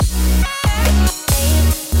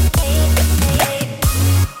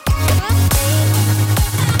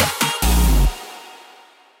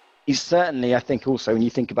it's certainly, I think also when you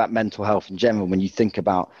think about mental health in general, when you think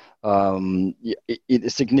about the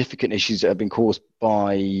significant issues that have been caused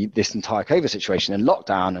by this entire COVID situation and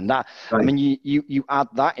lockdown and that, Right. I mean, you add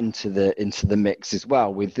that into the mix as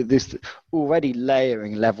well with this already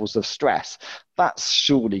layering levels of stress. That's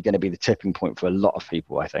surely going to be the tipping point for a lot of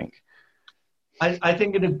people, I think. I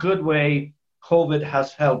think in a good way, COVID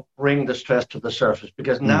has helped bring the stress to the surface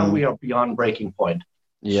because now we are beyond breaking point.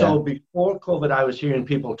 Yeah. So before COVID, I was hearing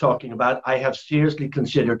people talking about, I have seriously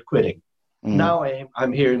considered quitting. Now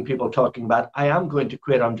I'm hearing people talking about, I am going to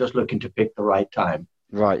quit. I'm just looking to pick the right time.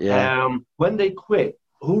 Right, yeah. When they quit,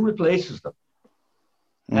 who replaces them?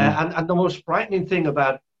 And the most frightening thing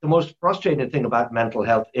the most frustrating thing about mental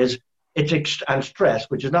health is and stress,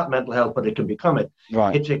 which is not mental health, but it can become it.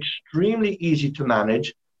 Right. It's extremely easy to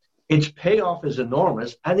manage. Its payoff is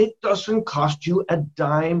enormous, and it doesn't cost you a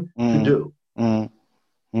dime to do.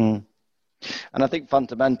 And I think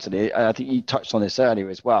fundamentally, I think you touched on this earlier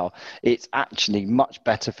as well, it's actually much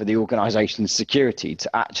better for the organization's security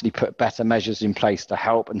to actually put better measures in place to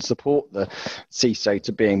help and support the CISO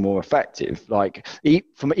to being more effective. Like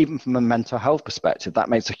even from a mental health perspective, that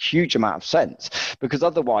makes a huge amount of sense, because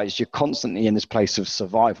otherwise you're constantly in this place of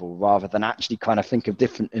survival rather than actually kind of think of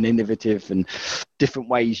different and innovative and different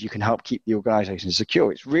ways you can help keep the organization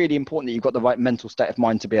secure. It's really important that you've got the right mental state of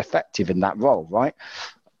mind to be effective in that role, right?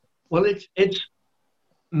 Well, it's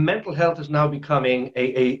mental health is now becoming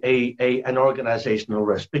an organizational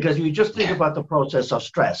risk, because you just think about the process of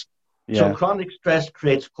stress. Yeah. So chronic stress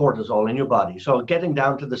creates cortisol in your body. So getting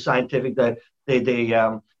down to the scientific, the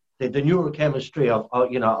neurochemistry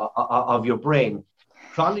of your brain,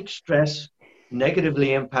 chronic stress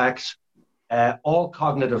negatively impacts all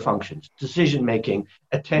cognitive functions: decision making,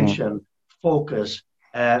 attention, focus,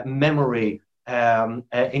 memory,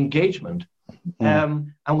 engagement.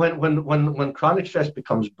 And when chronic stress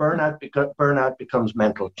becomes burnout becomes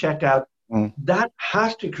mental checkout. That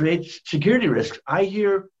has to create security risks. I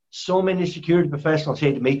hear so many security professionals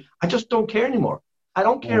say to me, I just don't care anymore. I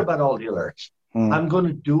don't care about all the alerts. I'm going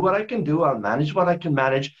to do what I can do. I'll manage what I can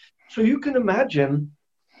manage. So you can imagine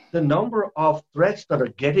the number of threats that are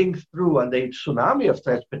getting through, and the tsunami of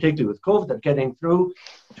threats, particularly with COVID, that are getting through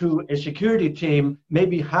to a security team,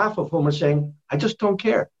 maybe half of whom are saying, I just don't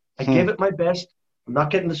care. I gave it my best. I'm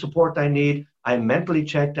not getting the support I need. I'm mentally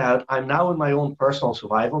checked out. I'm now in my own personal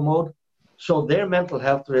survival mode. So their mental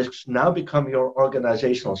health risks now become your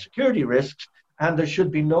organizational security risks, and there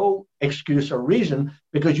should be no excuse or reason,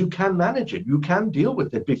 because you can manage it. You can deal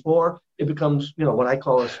with it before it becomes, what I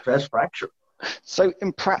call a stress fracture. So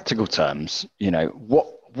in practical terms,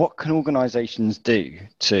 what can organizations do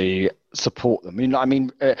to support them?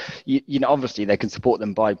 Obviously they can support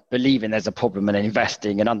them by believing there's a problem and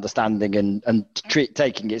investing and understanding and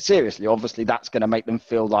taking it seriously. Obviously that's going to make them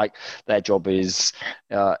feel like their job is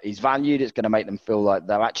valued. It's going to make them feel like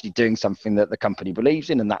they're actually doing something that the company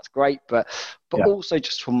believes in, and that's great. But also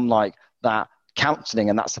just from like that counseling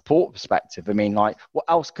and that support perspective,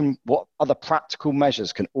 what other practical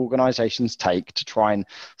measures can organizations take to try and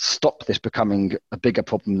stop this becoming a bigger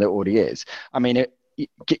problem than it already is?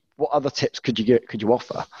 What other tips could you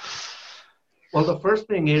offer? Well, the first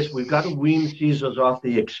thing is we've got to wean CISOs off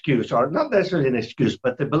the excuse, or not necessarily an excuse,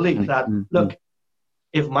 but the belief that, look,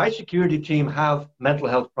 if my security team have mental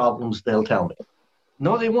health problems, they'll tell me.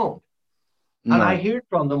 No, they won't. No. And I hear it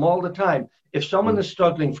from them all the time. If someone is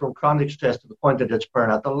struggling from chronic stress to the point that it's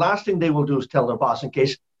burnout, the last thing they will do is tell their boss, in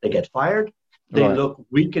case they get fired. They look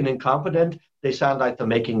weak and incompetent. They sound like they're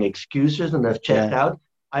making excuses and they've checked out.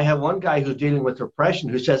 I have one guy who's dealing with depression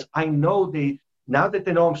who says, I know now that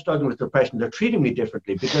they know I'm struggling with depression, they're treating me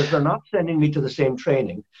differently because they're not sending me to the same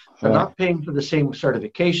training. They're not paying for the same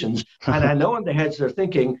certifications. And I know in their heads they're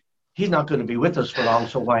thinking, he's not going to be with us for long,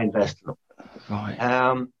 so why invest in him?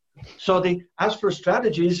 Right. As for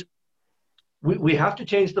strategies, we have to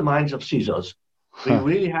change the minds of CISOs. We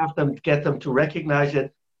really have to get them to recognize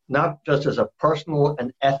it, not just as a personal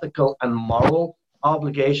and ethical and moral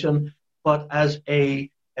obligation, but as a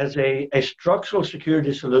structural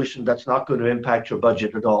security solution that's not going to impact your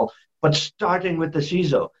budget at all. But starting with the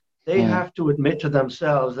CISO, they have to admit to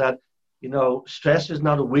themselves that, stress is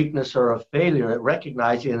not a weakness or a failure.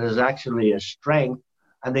 Recognizing it is actually a strength,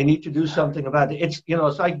 and they need to do something about it. It's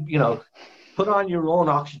like, put on your own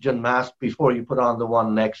oxygen mask before you put on the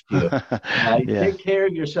one next to you. Take care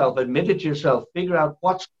of yourself, admit it to yourself, figure out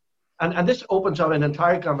and this opens up an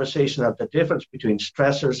entire conversation of the difference between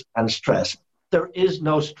stressors and stress. There is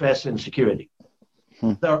no stress in security.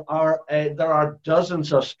 There are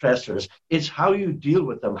dozens of stressors. It's how you deal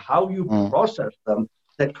with them, how you process them,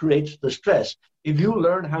 that creates the stress. if you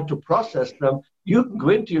learn how to process them, you can go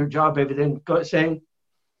into your job every day saying,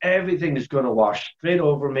 everything is going to wash straight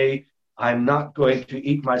over me. I'm not going to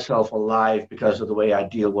eat myself alive because of the way I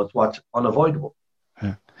deal with what's unavoidable.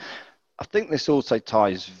 Yeah. I think this also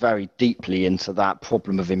ties very deeply into that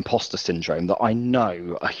problem of imposter syndrome that I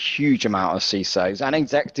know a huge amount of CISOs and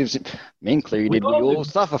executives, me included, we all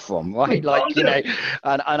suffer from, right? Like, you know,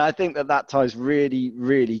 and I think that ties really,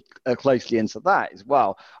 really closely into that as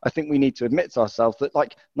well. I think we need to admit to ourselves that,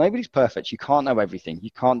 like, nobody's perfect. You can't know everything.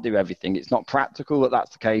 You can't do everything. It's not practical that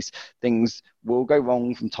that's the case. Things will go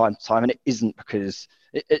wrong from time to time, and it isn't because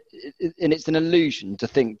and it's an illusion to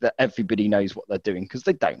think that everybody knows what they're doing, because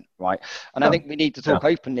they don't, right? And I think we need to talk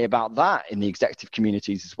openly about that in the executive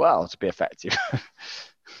communities as well to be effective.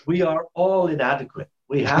 We are all inadequate.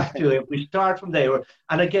 We have to, if we start from there.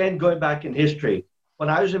 And again, going back in history, when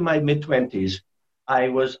I was in my mid-20s, I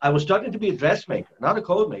was starting to be a dressmaker, not a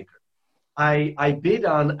code maker. I bid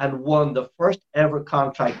on and won the first ever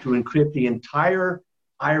contract to encrypt the entire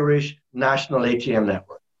Irish national ATM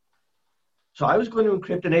network. So I was going to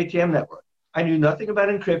encrypt an ATM network. I knew nothing about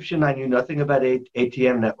encryption. I knew nothing about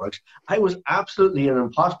ATM networks. I was absolutely an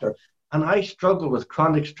imposter. And I struggled with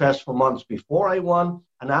chronic stress for months before I won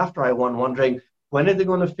and after I won, wondering, when are they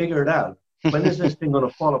going to figure it out? When is this thing going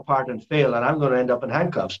to fall apart and fail and I'm going to end up in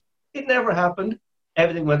handcuffs? It never happened.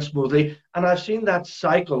 Everything went smoothly. And I've seen that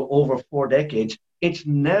cycle over 4 decades. It's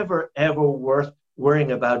never, ever worth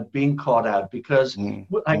worrying about being caught out because,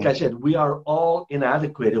 like I said, we are all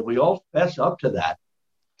inadequate. If we all fess up to that,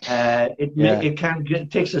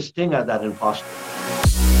 it takes a sting out of that imposter.